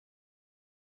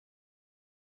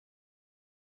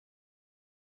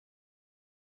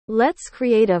Let's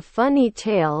create a funny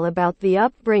tale about the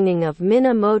upbringing of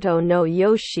Minamoto no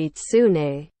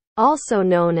Yoshitsune, also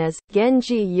known as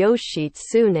Genji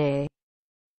Yoshitsune.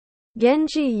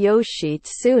 Genji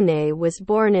Yoshitsune was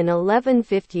born in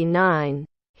 1159,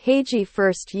 Heiji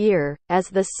first year, as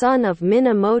the son of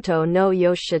Minamoto no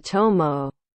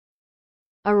Yoshitomo,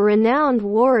 a renowned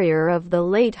warrior of the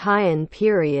late Heian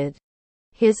period.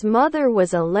 His mother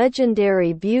was a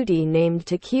legendary beauty named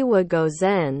Takiwa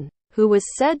Gozen, who was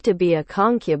said to be a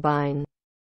concubine.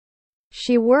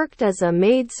 She worked as a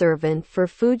maidservant for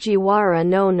Fujiwara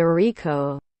no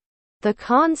Noriko, the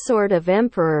consort of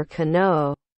Emperor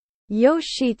Kano.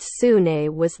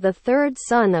 Yoshitsune was the third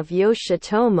son of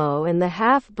Yoshitomo and the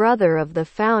half-brother of the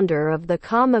founder of the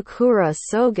Kamakura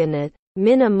shogunate,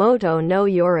 Minamoto no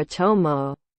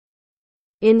Yoritomo.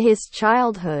 In his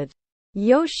childhood,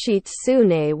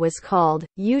 Yoshitsune was called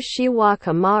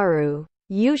Yushiwaka Maru,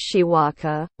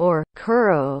 Yushiwaka, or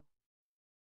Kuro.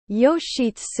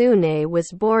 Yoshitsune was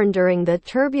born during the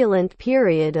turbulent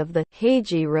period of the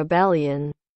Heiji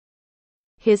Rebellion.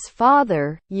 His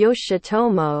father,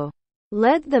 Yoshitomo,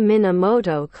 led the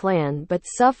Minamoto clan but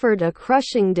suffered a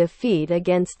crushing defeat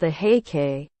against the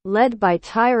Heike, led by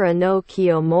Taira no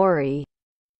Kiyomori.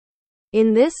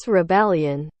 In this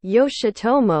rebellion,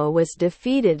 Yoshitomo was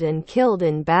defeated and killed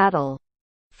in battle.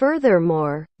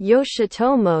 Furthermore,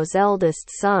 Yoshitomo's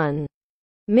eldest son,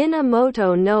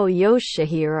 Minamoto no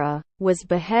Yoshihira, was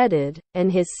beheaded,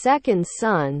 and his second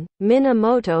son,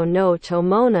 Minamoto no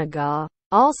Tomonaga,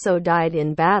 also died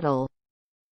in battle.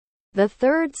 The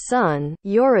third son,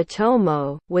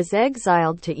 Yoritomo, was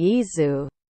exiled to Izu.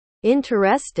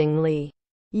 Interestingly,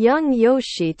 young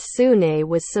Yoshitsune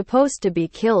was supposed to be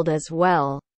killed as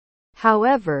well.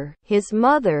 However, his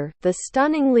mother, the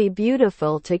stunningly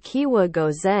beautiful Takiwa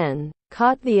Gozen,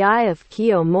 caught the eye of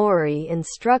Kiyomori and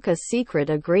struck a secret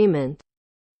agreement.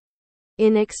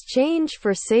 In exchange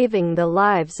for saving the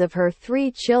lives of her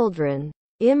three children,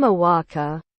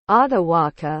 Imawaka,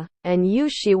 Adawaka, and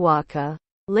Yushiwaka,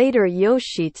 later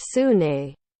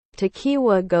Yoshitsune,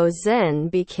 Takiwa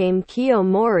Gozen became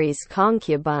Kiyomori's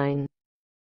concubine.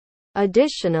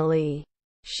 Additionally,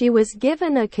 she was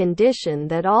given a condition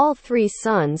that all three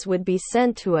sons would be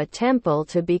sent to a temple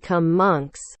to become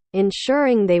monks,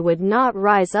 ensuring they would not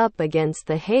rise up against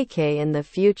the Heike in the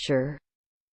future.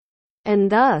 And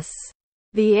thus,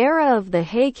 the era of the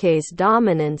Heike's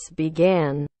dominance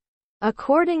began.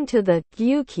 According to the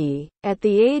Gyuki, at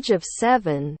the age of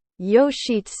 7,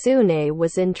 Yoshitsune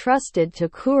was entrusted to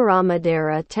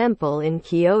Kuramadera Temple in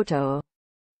Kyoto.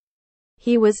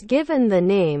 He was given the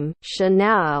name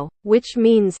Shinao, which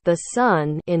means the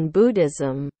sun in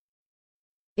Buddhism.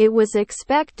 It was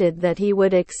expected that he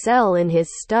would excel in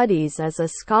his studies as a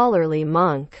scholarly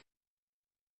monk.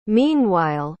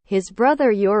 Meanwhile, his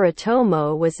brother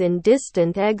Yoritomo was in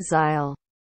distant exile,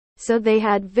 so they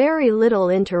had very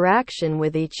little interaction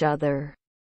with each other.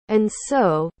 And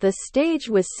so, the stage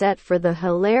was set for the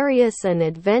hilarious and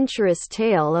adventurous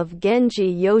tale of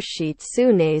Genji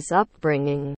Yoshitsune's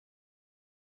upbringing.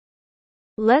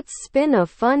 Let's spin a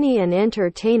funny and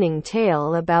entertaining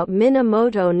tale about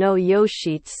Minamoto no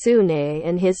Yoshitsune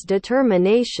and his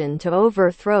determination to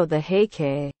overthrow the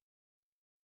Heike.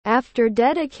 After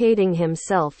dedicating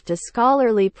himself to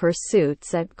scholarly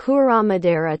pursuits at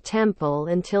Kuramadera Temple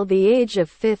until the age of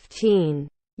 15,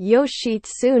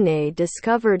 Yoshitsune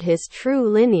discovered his true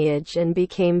lineage and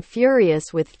became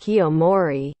furious with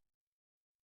Kiyomori.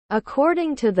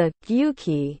 According to the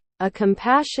Gyuki, a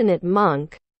compassionate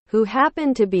monk, who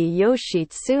happened to be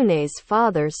Yoshitsune's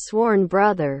father's sworn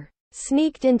brother,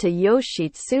 sneaked into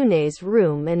Yoshitsune's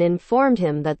room and informed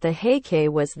him that the Heike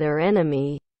was their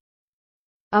enemy.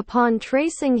 Upon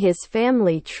tracing his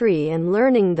family tree and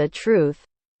learning the truth,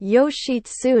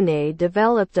 Yoshitsune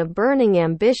developed a burning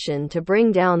ambition to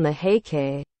bring down the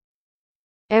Heike.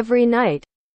 Every night,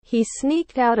 he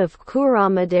sneaked out of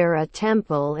Kuramadera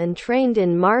Temple and trained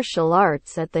in martial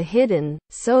arts at the hidden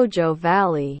Sojo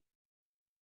Valley.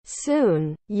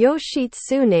 Soon,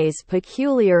 Yoshitsune's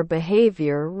peculiar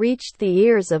behavior reached the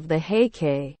ears of the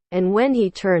Heike, and when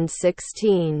he turned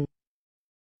 16,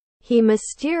 he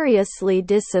mysteriously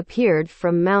disappeared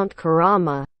from Mount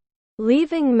Kurama.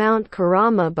 Leaving Mount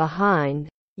Kurama behind,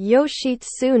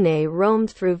 Yoshitsune roamed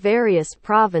through various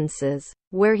provinces,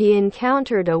 where he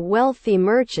encountered a wealthy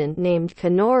merchant named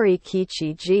Kanori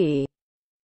Kichiji,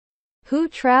 who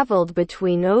traveled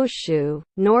between Oshu,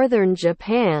 northern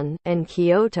Japan, and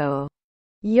Kyoto.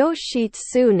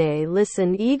 Yoshitsune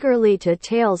listened eagerly to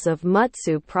tales of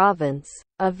Mutsu Province,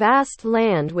 a vast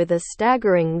land with a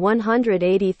staggering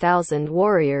 180,000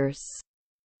 warriors.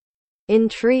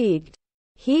 Intrigued,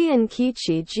 he and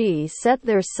Kichiji set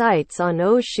their sights on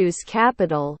Oshu's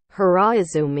capital,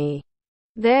 Hiraizumi.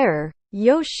 There,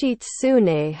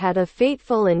 Yoshitsune had a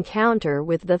fateful encounter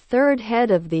with the third head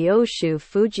of the Oshu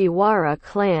Fujiwara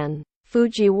clan,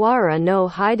 Fujiwara no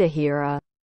Hidehira,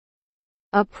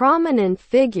 a prominent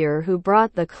figure who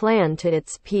brought the clan to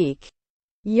its peak.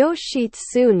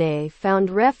 Yoshitsune found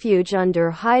refuge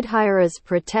under Hidehira's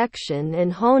protection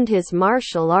and honed his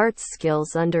martial arts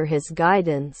skills under his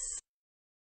guidance.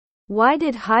 Why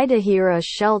did Hidehira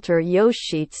shelter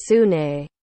Yoshitsune,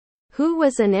 who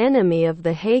was an enemy of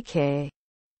the Heike?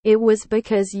 It was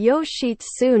because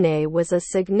Yoshitsune was a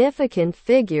significant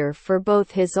figure for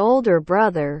both his older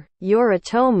brother,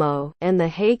 Yoritomo, and the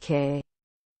Heike.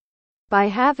 By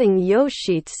having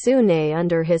Yoshitsune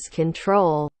under his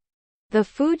control, the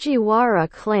Fujiwara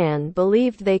clan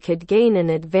believed they could gain an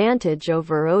advantage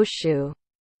over Oshu.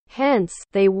 Hence,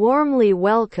 they warmly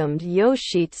welcomed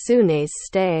Yoshitsune's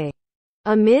stay.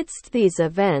 Amidst these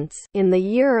events, in the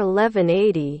year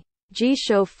 1180,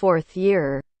 Jisho 4th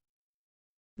year,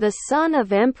 the son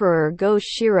of Emperor Go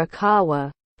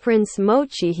Shirakawa, Prince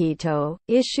Mochihito,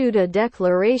 issued a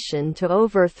declaration to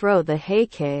overthrow the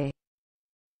Heike.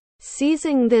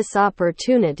 Seizing this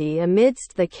opportunity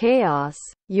amidst the chaos,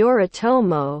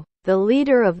 Yoritomo, the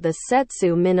leader of the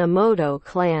Setsu Minamoto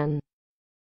clan,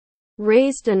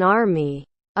 raised an army.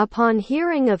 Upon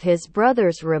hearing of his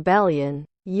brother's rebellion,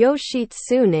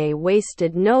 Yoshitsune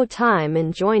wasted no time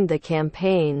and joined the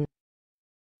campaign.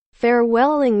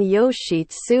 Farewelling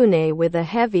Yoshitsune with a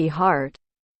heavy heart,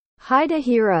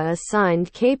 Hidehira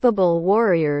assigned capable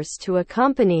warriors to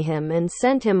accompany him and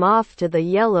sent him off to the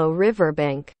Yellow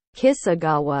Riverbank,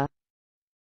 Kisagawa.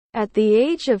 At the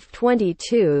age of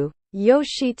 22,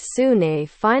 Yoshitsune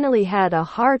finally had a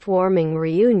heartwarming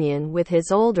reunion with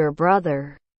his older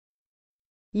brother,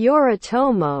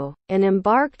 Yoritomo, and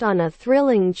embarked on a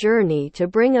thrilling journey to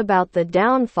bring about the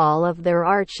downfall of their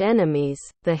arch-enemies,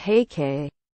 the Heike.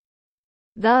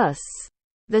 Thus,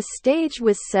 the stage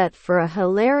was set for a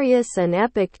hilarious and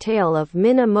epic tale of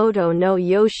Minamoto no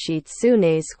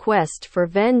Yoshitsune's quest for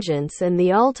vengeance and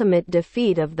the ultimate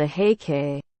defeat of the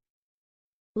Heike.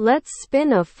 Let's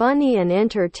spin a funny and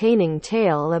entertaining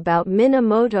tale about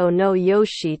Minamoto no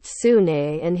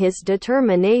Yoshitsune and his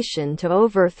determination to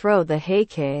overthrow the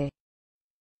Heike.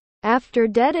 After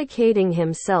dedicating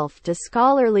himself to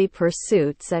scholarly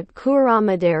pursuits at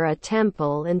Kuramadera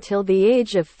Temple until the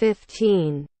age of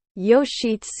 15,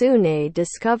 Yoshitsune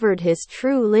discovered his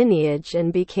true lineage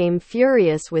and became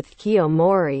furious with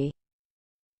Kiyomori.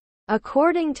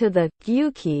 According to the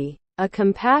Gyuki, a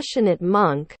compassionate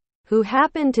monk, who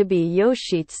happened to be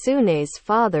Yoshitsune's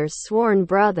father's sworn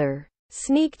brother,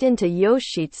 sneaked into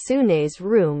Yoshitsune's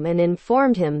room and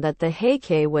informed him that the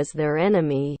Heike was their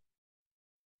enemy.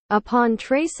 Upon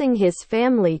tracing his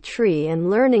family tree and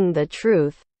learning the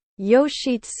truth,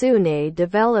 Yoshitsune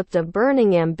developed a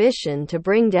burning ambition to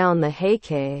bring down the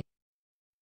Heike.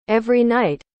 Every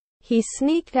night, he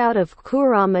sneaked out of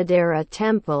Kuramadera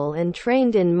Temple and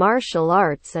trained in martial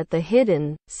arts at the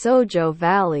hidden Sojo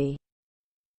Valley.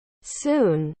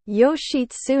 Soon,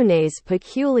 Yoshitsune's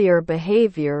peculiar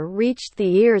behavior reached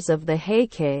the ears of the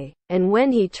Heike, and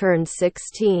when he turned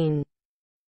 16,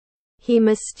 he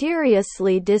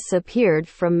mysteriously disappeared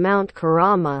from Mount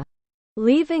Kurama.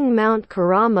 Leaving Mount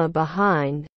Kurama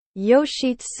behind,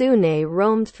 Yoshitsune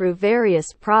roamed through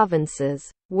various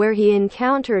provinces, where he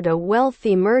encountered a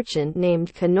wealthy merchant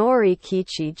named Kanori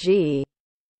Kichiji,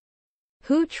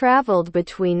 who traveled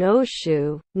between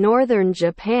Oshu, northern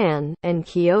Japan, and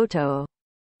Kyoto.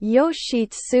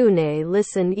 Yoshitsune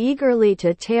listened eagerly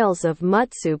to tales of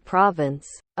Mutsu Province,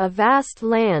 a vast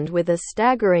land with a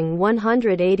staggering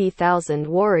 180,000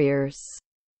 warriors.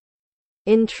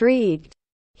 Intrigued,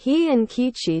 he and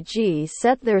Kichiji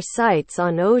set their sights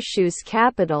on Oshu's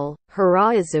capital,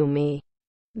 Hiraizumi.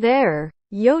 There,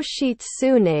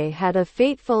 Yoshitsune had a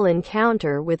fateful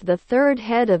encounter with the third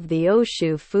head of the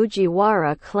Oshu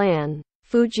Fujiwara clan,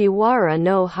 Fujiwara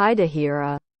no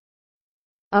Hidehira,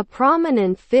 a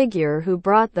prominent figure who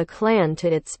brought the clan to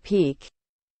its peak.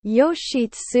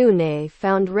 Yoshitsune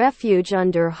found refuge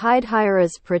under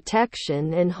Hidehira's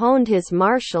protection and honed his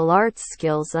martial arts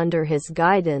skills under his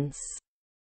guidance.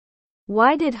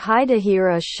 Why did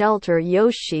Hidehira shelter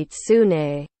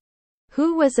Yoshitsune,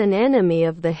 who was an enemy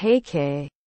of the Heike?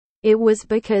 It was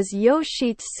because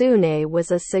Yoshitsune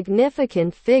was a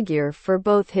significant figure for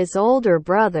both his older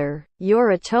brother,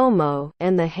 Yoritomo,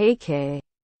 and the Heike.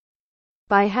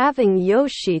 By having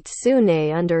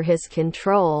Yoshitsune under his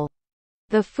control,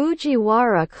 the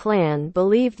Fujiwara clan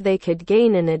believed they could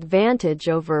gain an advantage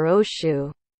over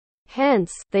Oshu.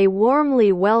 Hence, they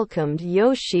warmly welcomed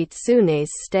Yoshitsune's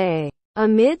stay.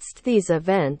 Amidst these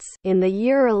events, in the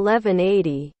year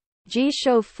 1180,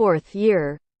 Jisho 4th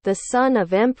year, the son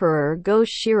of Emperor Go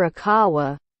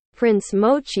Shirakawa, Prince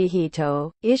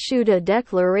Mochihito, issued a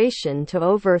declaration to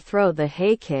overthrow the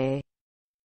Heike.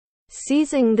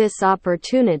 Seizing this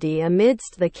opportunity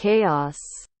amidst the chaos,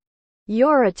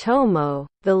 Yoritomo,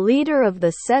 the leader of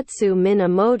the Setsu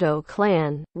Minamoto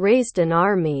clan, raised an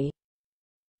army.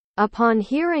 Upon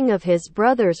hearing of his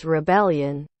brother's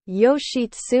rebellion,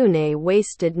 Yoshitsune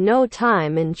wasted no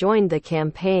time and joined the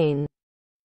campaign.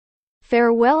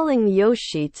 Farewelling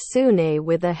Yoshitsune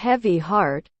with a heavy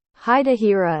heart,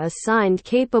 Hidehira assigned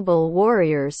capable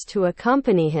warriors to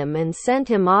accompany him and sent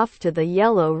him off to the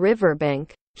Yellow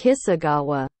Riverbank,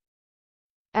 Kisagawa.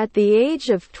 At the age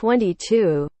of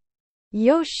 22,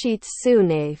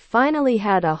 Yoshitsune finally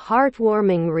had a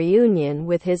heartwarming reunion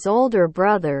with his older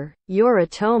brother,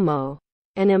 Yoritomo,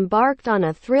 and embarked on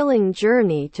a thrilling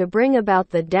journey to bring about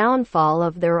the downfall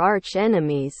of their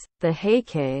arch-enemies, the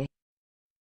Heike.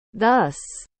 Thus,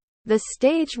 the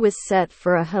stage was set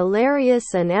for a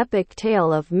hilarious and epic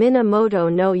tale of Minamoto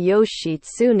no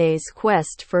Yoshitsune's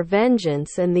quest for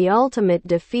vengeance and the ultimate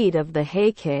defeat of the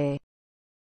Heike.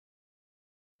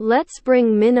 Let's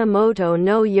bring Minamoto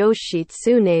no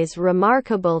Yoshitsune's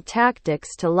remarkable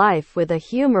tactics to life with a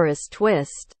humorous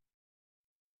twist.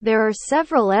 There are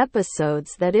several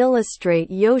episodes that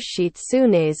illustrate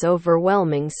Yoshitsune's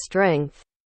overwhelming strength.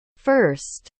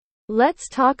 First, let's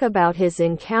talk about his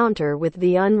encounter with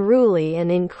the unruly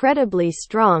and incredibly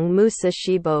strong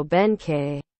Musashibo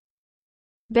Benkei.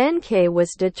 Benkei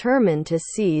was determined to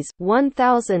seize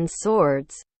 1,000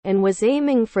 swords, and was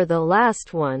aiming for the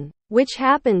last one, which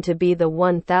happened to be the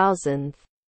 1,000th.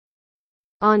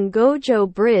 On Gojo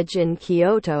Bridge in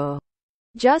Kyoto.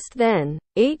 Just then,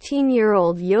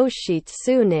 18-year-old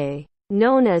Yoshitsune,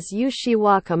 known as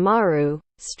Yushiwakamaru,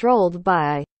 strolled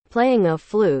by, playing a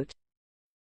flute.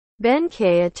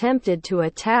 Benkei attempted to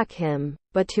attack him,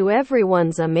 but to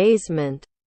everyone's amazement,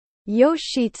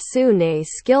 Yoshitsune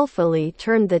skillfully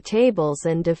turned the tables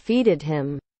and defeated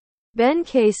him.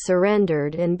 Benkei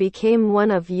surrendered and became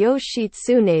one of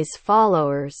Yoshitsune's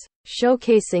followers,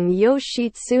 showcasing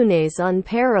Yoshitsune's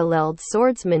unparalleled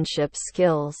swordsmanship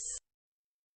skills.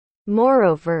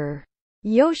 Moreover,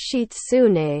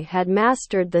 Yoshitsune had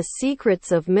mastered the secrets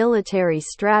of military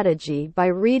strategy by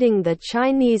reading the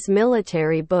Chinese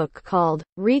military book called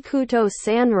Rikuto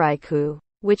Sanraiku,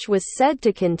 which was said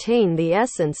to contain the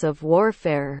essence of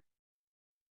warfare.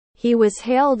 He was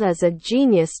hailed as a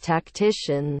genius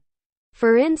tactician.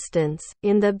 For instance,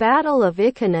 in the Battle of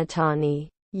Ikanatani,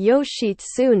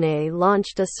 Yoshitsune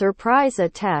launched a surprise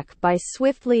attack by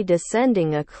swiftly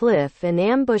descending a cliff and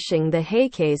ambushing the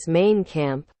Heike's main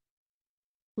camp.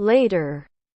 Later,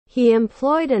 he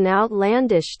employed an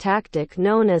outlandish tactic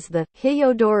known as the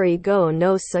Hiyodori go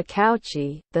no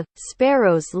Sakauchi, the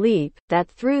Sparrow's Leap, that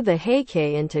threw the Heike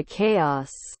into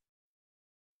chaos.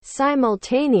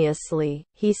 Simultaneously,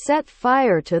 he set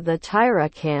fire to the Taira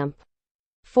camp,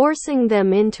 forcing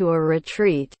them into a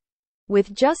retreat.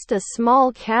 With just a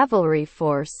small cavalry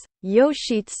force,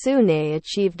 Yoshitsune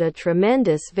achieved a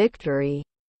tremendous victory.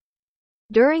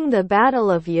 During the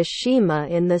Battle of Yashima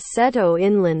in the Seto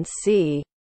Inland Sea,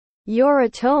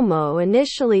 Yoritomo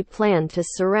initially planned to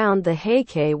surround the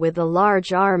Heike with a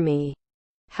large army.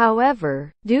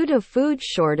 However, due to food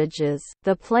shortages,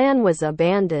 the plan was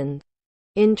abandoned.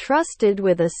 Entrusted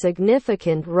with a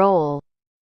significant role,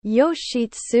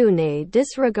 Yoshitsune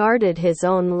disregarded his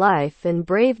own life and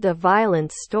braved a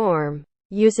violent storm,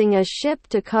 using a ship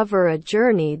to cover a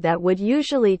journey that would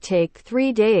usually take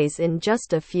 3 days in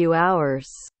just a few hours.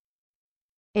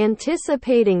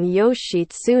 Anticipating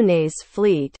Yoshitsune's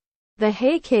fleet, the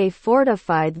Heike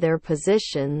fortified their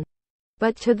position.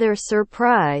 But to their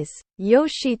surprise,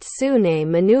 Yoshitsune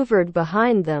maneuvered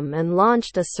behind them and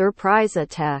launched a surprise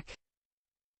attack.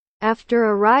 After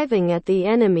arriving at the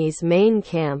enemy's main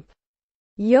camp,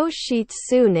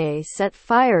 Yoshitsune set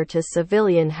fire to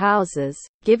civilian houses,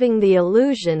 giving the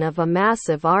illusion of a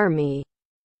massive army.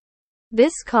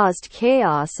 This caused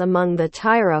chaos among the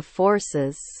Taira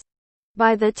forces.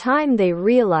 By the time they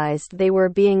realized they were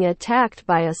being attacked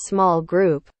by a small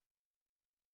group,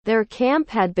 their camp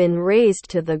had been razed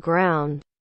to the ground.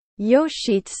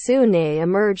 Yoshitsune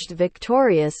emerged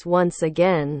victorious once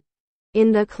again.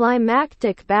 In the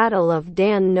climactic Battle of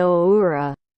Dan no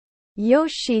Ura,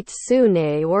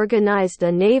 Yoshitsune organized a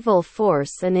naval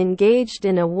force and engaged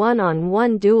in a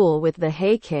one-on-one duel with the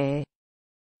Heike.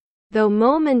 Though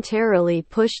momentarily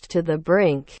pushed to the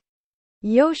brink,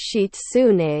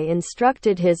 Yoshitsune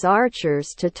instructed his archers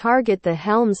to target the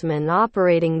helmsman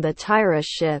operating the Taira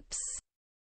ships.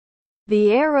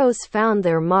 The arrows found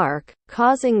their mark,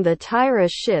 causing the Taira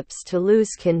ships to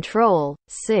lose control,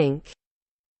 sink,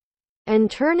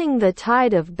 and turning the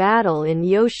tide of battle in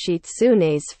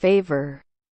Yoshitsune's favor.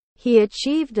 He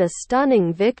achieved a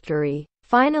stunning victory,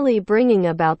 finally bringing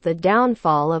about the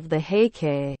downfall of the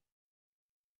Heike.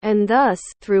 And thus,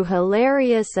 through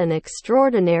hilarious and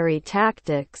extraordinary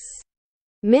tactics,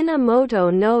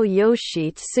 Minamoto no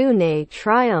Yoshitsune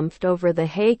triumphed over the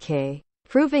Heike,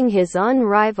 proving his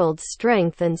unrivaled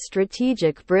strength and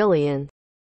strategic brilliance.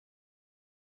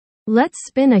 Let's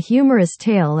spin a humorous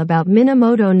tale about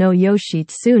Minamoto no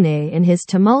Yoshitsune and his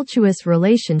tumultuous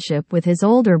relationship with his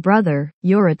older brother,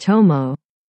 Yoritomo.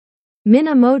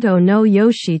 Minamoto no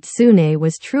Yoshitsune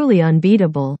was truly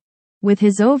unbeatable. With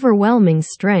his overwhelming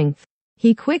strength,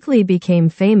 he quickly became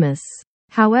famous.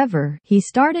 However, he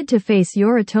started to face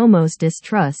Yoritomo's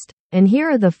distrust, and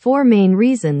here are the 4 main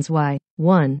reasons why.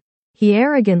 1. He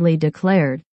arrogantly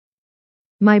declared,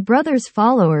 "My brother's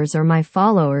followers are my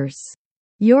followers."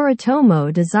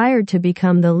 Yoritomo desired to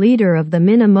become the leader of the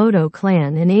Minamoto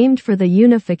clan and aimed for the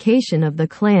unification of the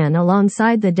clan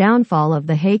alongside the downfall of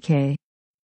the Heike.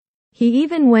 He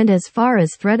even went as far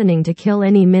as threatening to kill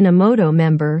any Minamoto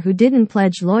member who didn't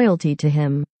pledge loyalty to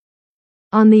him.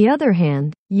 On the other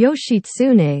hand,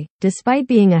 Yoshitsune, despite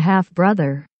being a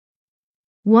half-brother,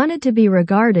 wanted to be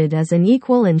regarded as an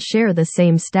equal and share the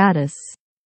same status.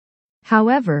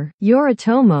 However,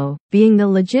 Yoritomo, being the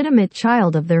legitimate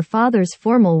child of their father's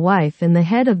formal wife and the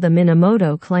head of the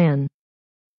Minamoto clan,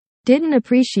 didn't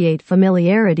appreciate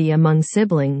familiarity among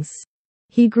siblings.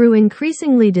 He grew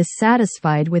increasingly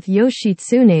dissatisfied with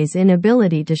Yoshitsune's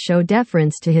inability to show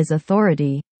deference to his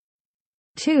authority.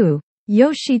 2.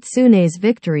 Yoshitsune's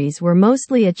victories were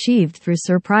mostly achieved through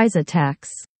surprise attacks.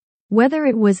 Whether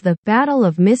it was the Battle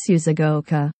of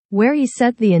Misuzugoka, where he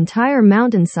set the entire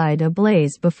mountainside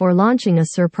ablaze before launching a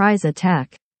surprise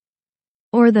attack,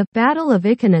 or the Battle of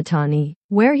Ikanatani,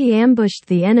 where he ambushed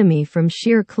the enemy from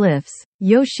sheer cliffs,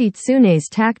 Yoshitsune's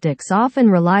tactics often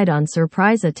relied on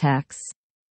surprise attacks.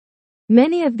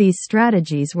 Many of these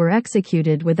strategies were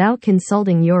executed without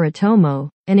consulting Yoritomo,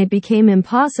 and it became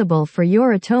impossible for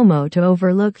Yoritomo to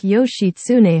overlook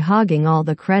Yoshitsune hogging all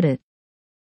the credit.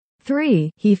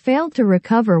 3. He failed to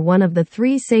recover one of the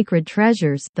 3 sacred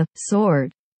treasures, the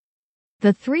sword.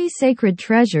 The 3 sacred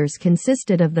treasures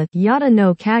consisted of the Yata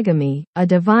no Kagami, a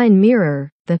divine mirror,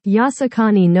 the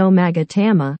Yasakani no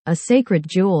Magatama, a sacred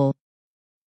jewel,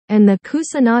 and the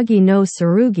Kusanagi no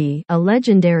Tsurugi, a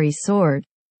legendary sword.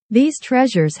 These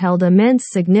treasures held immense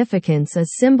significance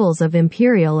as symbols of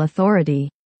imperial authority.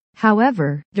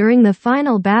 However, during the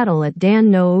final battle at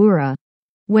Dan no Ura,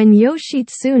 when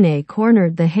Yoshitsune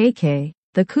cornered the Heike,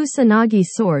 the Kusanagi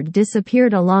sword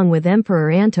disappeared along with Emperor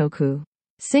Antoku,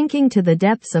 sinking to the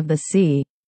depths of the sea.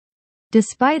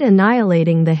 Despite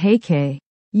annihilating the Heike,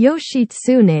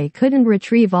 Yoshitsune couldn't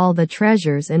retrieve all the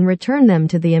treasures and return them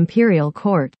to the imperial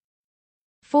court.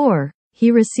 4. He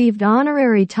received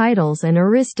honorary titles and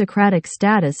aristocratic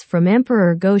status from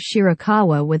Emperor Go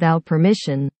Shirakawa without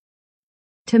permission.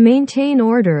 To maintain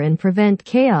order and prevent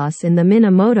chaos in the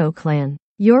Minamoto clan,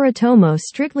 Yoritomo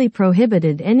strictly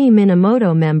prohibited any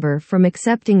Minamoto member from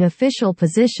accepting official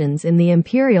positions in the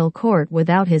imperial court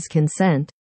without his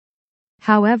consent.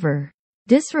 However,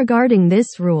 disregarding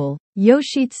this rule,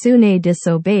 Yoshitsune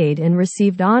disobeyed and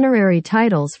received honorary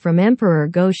titles from Emperor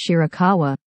Go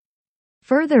Shirakawa.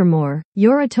 Furthermore,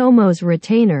 Yoritomo's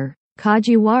retainer,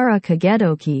 Kajiwara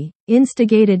Kagetoki,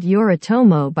 instigated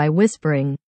Yoritomo by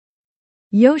whispering,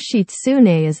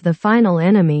 "Yoshitsune is the final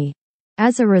enemy."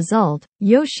 As a result,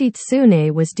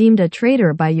 Yoshitsune was deemed a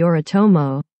traitor by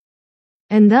Yoritomo.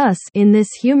 And thus, in this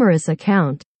humorous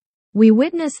account, we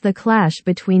witness the clash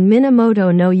between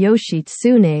Minamoto no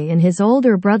Yoshitsune and his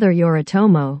older brother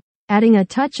Yoritomo, adding a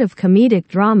touch of comedic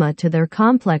drama to their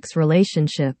complex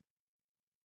relationship.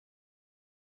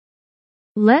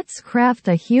 Let's craft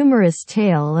a humorous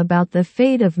tale about the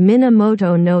fate of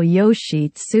Minamoto no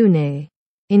Yoshitsune,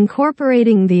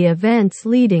 incorporating the events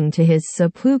leading to his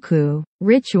seppuku,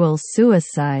 ritual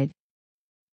suicide.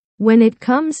 When it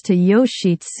comes to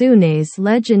Yoshitsune's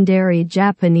legendary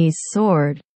Japanese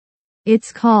sword,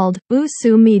 it's called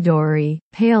Usumidori,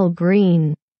 pale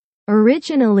green.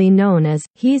 Originally known as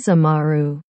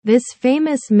Hizamaru, this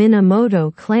famous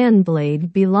Minamoto clan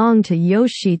blade belonged to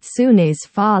Yoshitsune's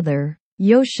father,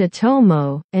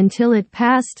 Yoshitomo, until it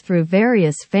passed through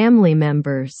various family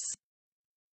members,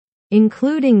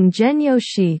 including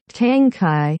Genyoshi,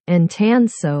 Tankai, and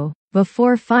Tanso.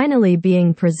 before finally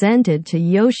being presented to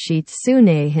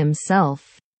Yoshitsune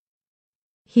himself.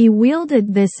 He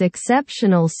wielded this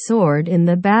exceptional sword in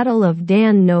the Battle of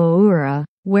Dan no Ura,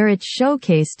 where it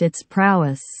showcased its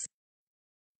prowess.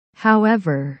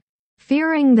 However,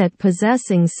 fearing that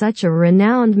possessing such a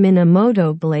renowned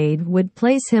Minamoto blade would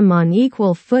place him on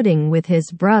equal footing with his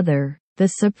brother, the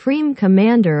supreme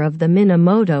commander of the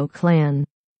Minamoto clan,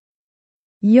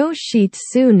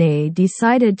 Yoshitsune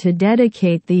decided to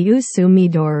dedicate the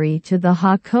Usumidori to the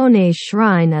Hakone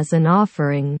shrine as an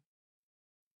offering.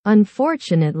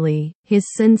 Unfortunately, his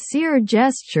sincere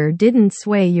gesture didn't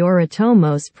sway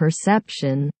Yoritomo's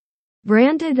perception.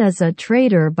 Branded as a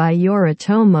traitor by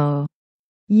Yoritomo,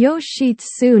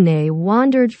 Yoshitsune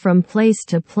wandered from place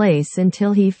to place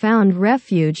until he found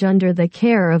refuge under the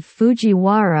care of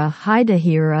Fujiwara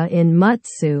Hidehira in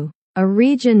Mutsu, a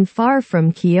region far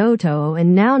from Kyoto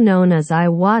and now known as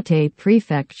Iwate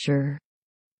Prefecture.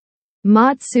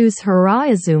 Matsu's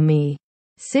Hiraizumi,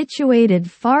 situated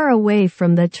far away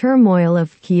from the turmoil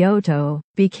of Kyoto,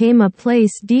 became a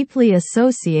place deeply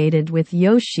associated with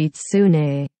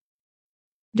Yoshitsune.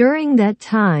 During that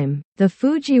time, the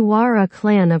Fujiwara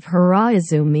clan of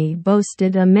Hiraizumi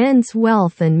boasted immense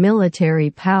wealth and military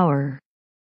power,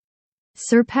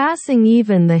 surpassing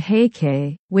even the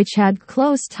Heike, which had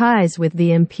close ties with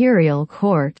the imperial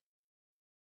court.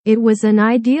 It was an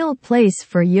ideal place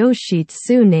for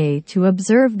Yoshitsune to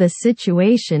observe the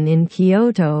situation in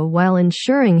Kyoto while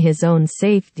ensuring his own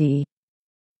safety.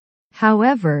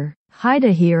 However,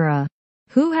 Hidehira,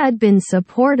 who had been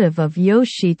supportive of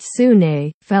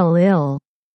Yoshitsune, fell ill.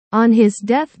 On his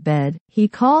deathbed, he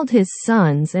called his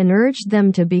sons and urged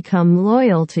them to become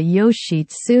loyal to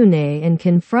Yoshitsune and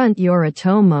confront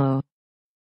Yoritomo.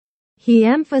 He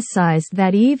emphasized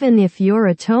that even if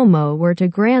Yoritomo were to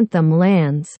grant them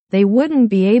lands, they wouldn't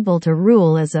be able to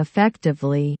rule as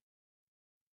effectively.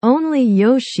 Only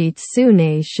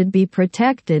Yoshitsune should be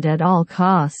protected at all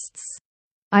costs.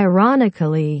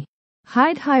 Ironically,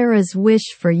 Hidehira's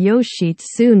wish for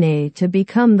Yoshitsune to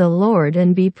become the lord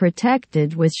and be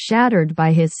protected was shattered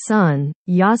by his son,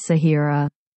 Yasuhira.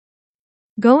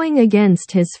 Going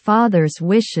against his father's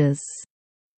wishes,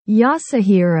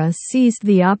 Yasuhira seized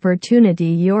the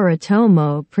opportunity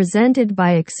Yoritomo presented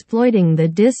by exploiting the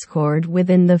discord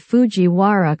within the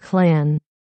Fujiwara clan.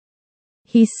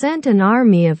 He sent an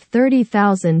army of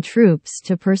 30,000 troops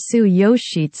to pursue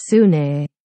Yoshitsune.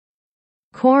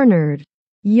 Cornered,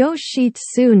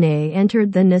 Yoshitsune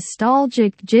entered the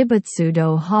nostalgic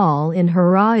Jibutsudo Hall in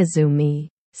Hiraizumi,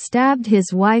 stabbed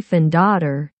his wife and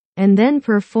daughter, and then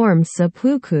performed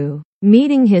seppuku,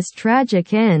 meeting his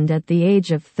tragic end at the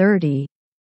age of 30.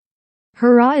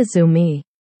 Hiraizumi,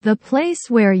 the place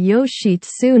where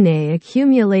Yoshitsune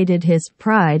accumulated his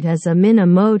pride as a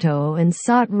Minamoto and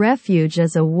sought refuge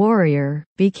as a warrior,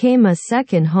 became a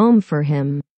second home for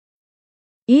him.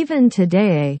 Even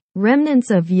today,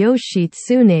 remnants of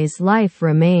Yoshitsune's life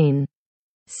remain,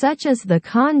 such as the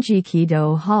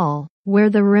Kanjikido Hall, where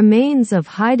the remains of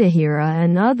Hidehira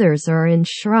and others are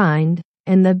enshrined,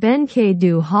 and the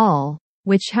Benkei-do Hall,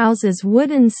 which houses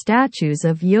wooden statues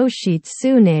of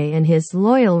Yoshitsune and his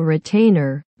loyal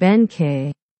retainer,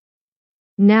 Benkei.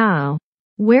 Now,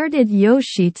 where did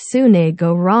Yoshitsune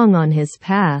go wrong on his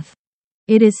path?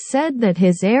 It is said that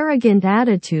his arrogant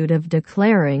attitude of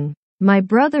declaring, "My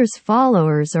brother's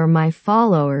followers are my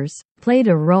followers," played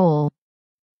a role.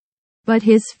 But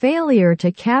his failure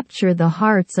to capture the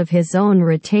hearts of his own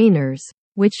retainers,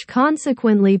 which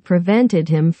consequently prevented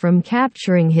him from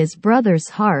capturing his brother's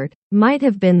heart, might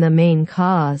have been the main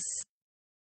cause.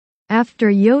 After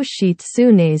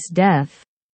Yoshitsune's death,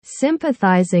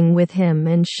 sympathizing with him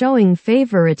and showing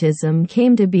favoritism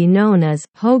came to be known as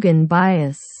Hogan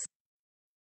bias.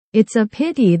 It's a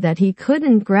pity that he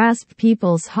couldn't grasp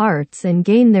people's hearts and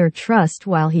gain their trust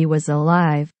while he was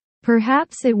alive.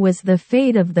 Perhaps it was the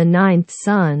fate of the ninth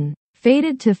son,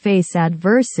 fated to face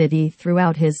adversity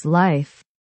throughout his life.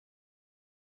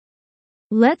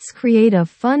 Let's create a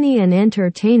funny and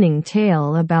entertaining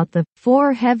tale about the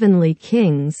 4 heavenly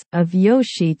kings of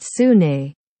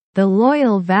Yoshitsune, the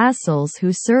loyal vassals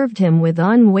who served him with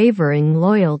unwavering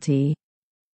loyalty.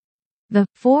 The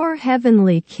 4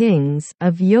 heavenly kings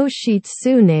of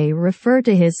Yoshitsune refer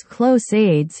to his close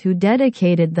aides who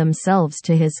dedicated themselves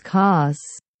to his cause.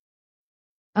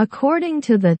 According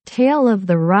to the Tale of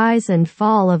the Rise and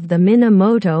Fall of the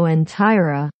Minamoto and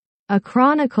Taira, a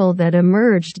chronicle that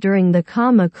emerged during the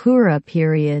Kamakura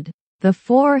period, the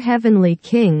 4 heavenly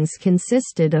kings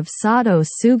consisted of Sato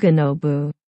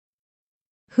Suganobu,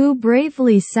 who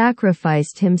bravely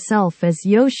sacrificed himself as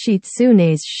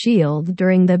Yoshitsune's shield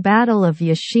during the Battle of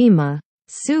Yashima,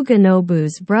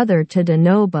 Suganobu's brother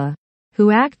Tadanobu,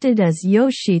 who acted as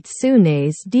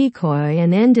Yoshitsune's decoy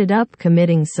and ended up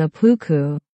committing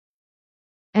seppuku.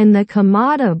 And the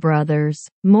Kamada brothers,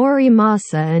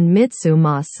 Morimasa and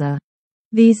Mitsumasa.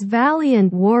 These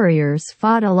valiant warriors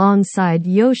fought alongside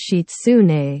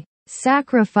Yoshitsune,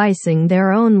 sacrificing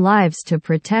their own lives to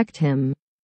protect him.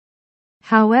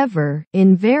 However,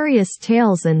 in various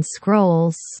tales and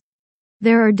scrolls,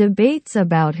 there are debates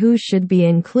about who should be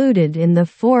included in the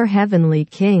four heavenly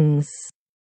kings.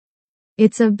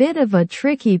 It's a bit of a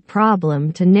tricky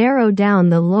problem to narrow down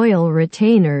the loyal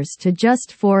retainers to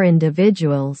just 4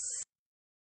 individuals.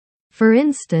 For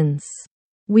instance,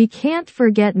 we can't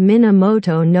forget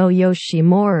Minamoto no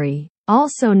Yoshimori,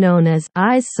 also known as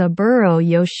Saburo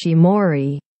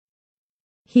Yoshimori.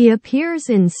 He appears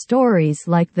in stories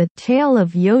like the Tale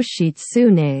of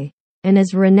Yoshitsune, and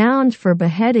is renowned for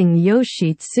beheading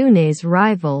Yoshitsune's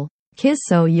rival,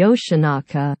 Kiso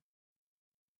Yoshinaka,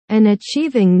 and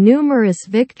achieving numerous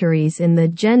victories in the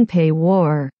Genpei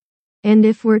War. And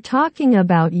if we're talking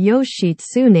about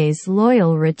Yoshitsune's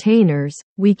loyal retainers,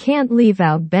 we can't leave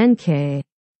out Benkei.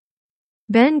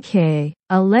 Benkei,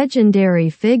 a legendary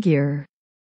figure,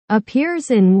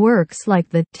 appears in works like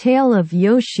the Tale of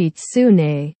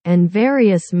Yoshitsune, and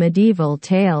various medieval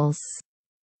tales.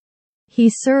 He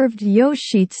served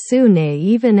Yoshitsune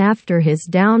even after his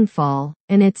downfall,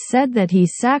 and it's said that he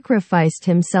sacrificed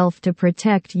himself to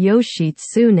protect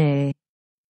Yoshitsune,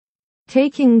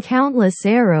 taking countless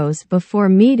arrows before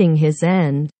meeting his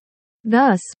end.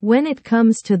 Thus, when it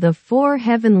comes to the 4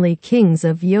 heavenly kings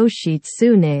of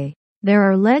Yoshitsune, there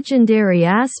are legendary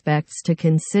aspects to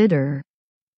consider.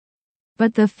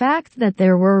 But the fact that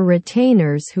there were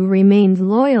retainers who remained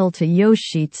loyal to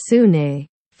Yoshitsune,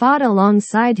 fought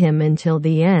alongside him until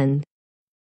the end,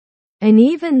 and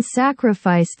even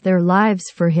sacrificed their lives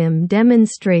for him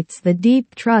demonstrates the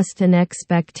deep trust and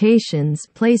expectations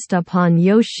placed upon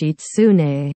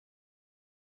Yoshitsune.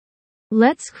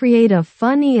 Let's create a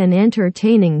funny and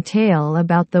entertaining tale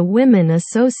about the women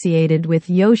associated with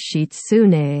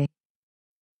Yoshitsune.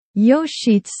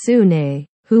 Yoshitsune,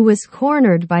 who was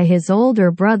cornered by his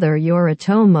older brother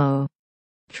Yoritomo,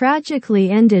 tragically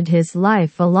ended his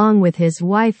life along with his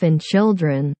wife and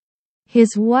children.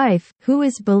 His wife, who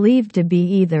is believed to be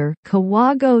either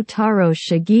Kawago Taro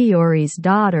Shigeyori's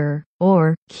daughter,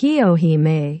 or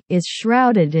Kiyohime, is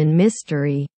shrouded in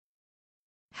mystery.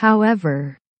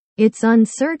 However, it's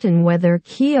uncertain whether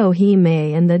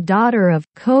Kiyohime and the daughter of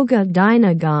Koga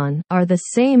Dainagon are the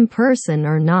same person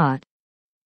or not.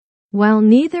 While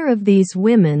neither of these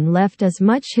women left as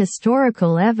much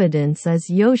historical evidence as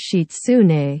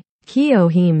Yoshitsune,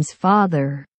 Kiyohime's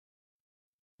father,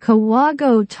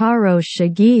 Kawago Taro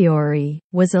Shigeyori,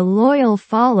 was a loyal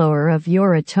follower of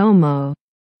Yoritomo.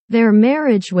 Their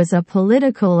marriage was a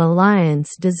political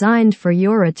alliance designed for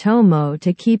Yoritomo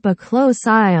to keep a close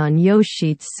eye on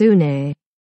Yoshitsune.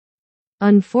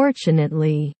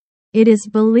 Unfortunately, it is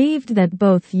believed that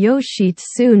both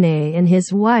Yoshitsune and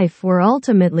his wife were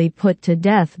ultimately put to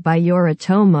death by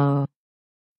Yoritomo.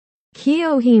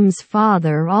 Kiyohime's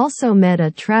father also met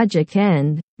a tragic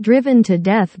end, driven to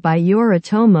death by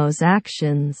Yoritomo's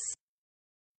actions.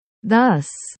 Thus,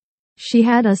 she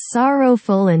had a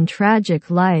sorrowful and tragic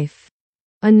life.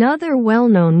 Another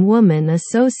well-known woman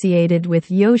associated with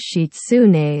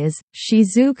Yoshitsune is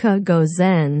Shizuka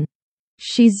Gozen.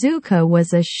 Shizuka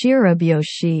was a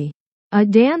shirabyoshi, a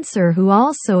dancer who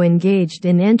also engaged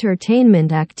in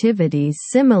entertainment activities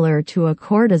similar to a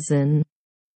courtesan.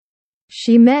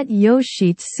 She met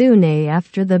Yoshitsune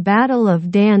after the Battle of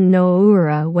Dan no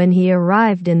Ura when he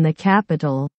arrived in the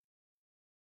capital.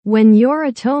 When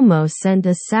Yoritomo sent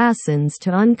assassins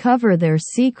to uncover their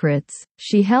secrets,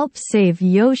 she helped save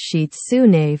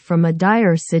Yoshitsune from a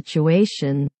dire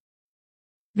situation.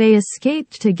 They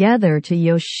escaped together to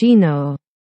Yoshino,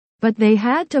 but they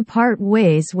had to part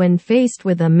ways when faced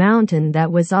with a mountain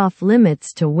that was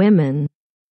off-limits to women.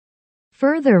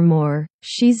 Furthermore,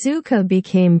 Shizuka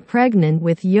became pregnant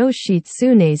with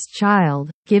Yoshitsune's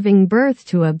child, giving birth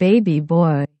to a baby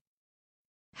boy.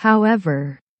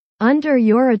 However, under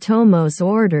Yoritomo's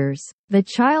orders, the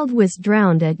child was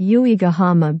drowned at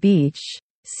Uegahama Beach,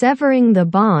 severing the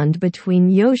bond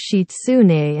between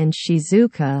Yoshitsune and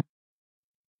Shizuka.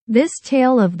 This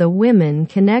tale of the women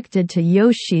connected to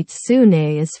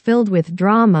Yoshitsune is filled with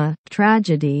drama,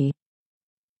 tragedy,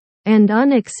 and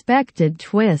unexpected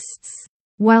twists.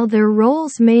 While their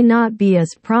roles may not be as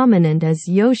prominent as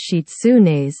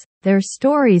Yoshitsune's, their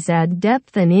stories add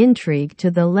depth and intrigue to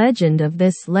the legend of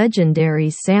this legendary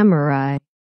samurai.